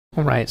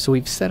Alright, so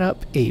we've set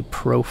up a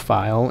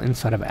profile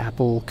inside of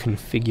Apple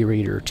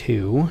Configurator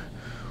 2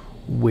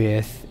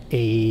 with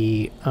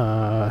a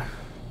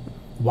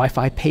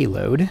Wi-Fi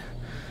payload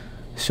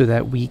so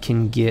that we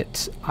can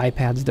get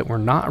iPads that were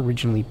not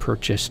originally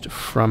purchased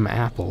from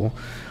Apple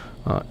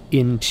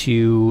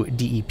into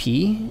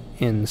DEP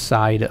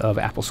inside of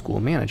Apple School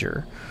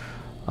Manager.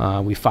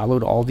 We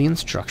followed all the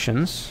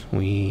instructions.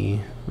 We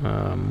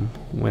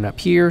went up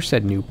here,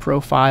 said new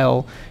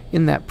profile.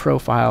 In that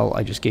profile,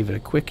 I just gave it a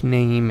quick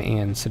name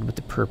and said what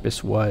the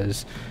purpose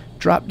was.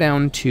 Drop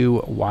down to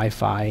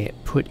Wi-Fi,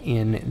 put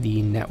in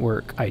the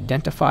network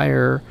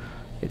identifier.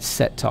 It's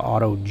set to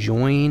auto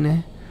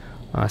join.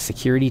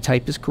 Security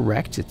type is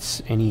correct.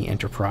 It's any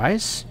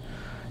enterprise.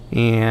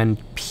 And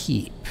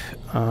PEEP.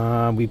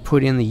 We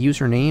put in the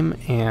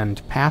username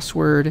and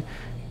password.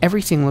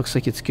 Everything looks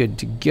like it's good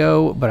to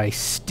go, but I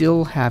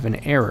still have an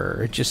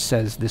error. It just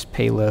says this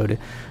payload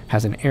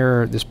has an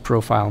error. This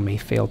profile may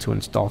fail to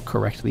install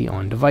correctly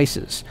on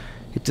devices.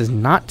 It does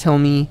not tell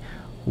me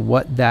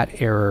what that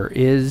error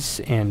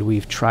is, and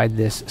we've tried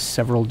this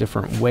several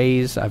different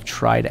ways. I've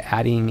tried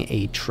adding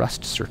a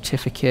trust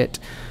certificate,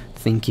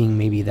 thinking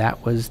maybe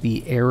that was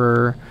the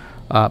error,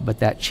 but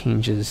that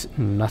changes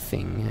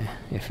nothing.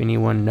 If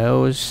anyone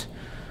knows,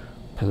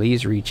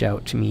 please reach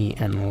out to me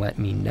and let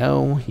me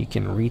know. You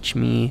can reach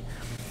me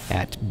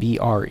at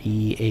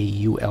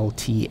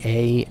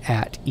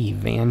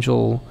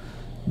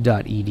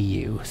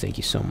breaulta@evangel.edu. Thank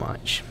you so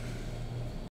much.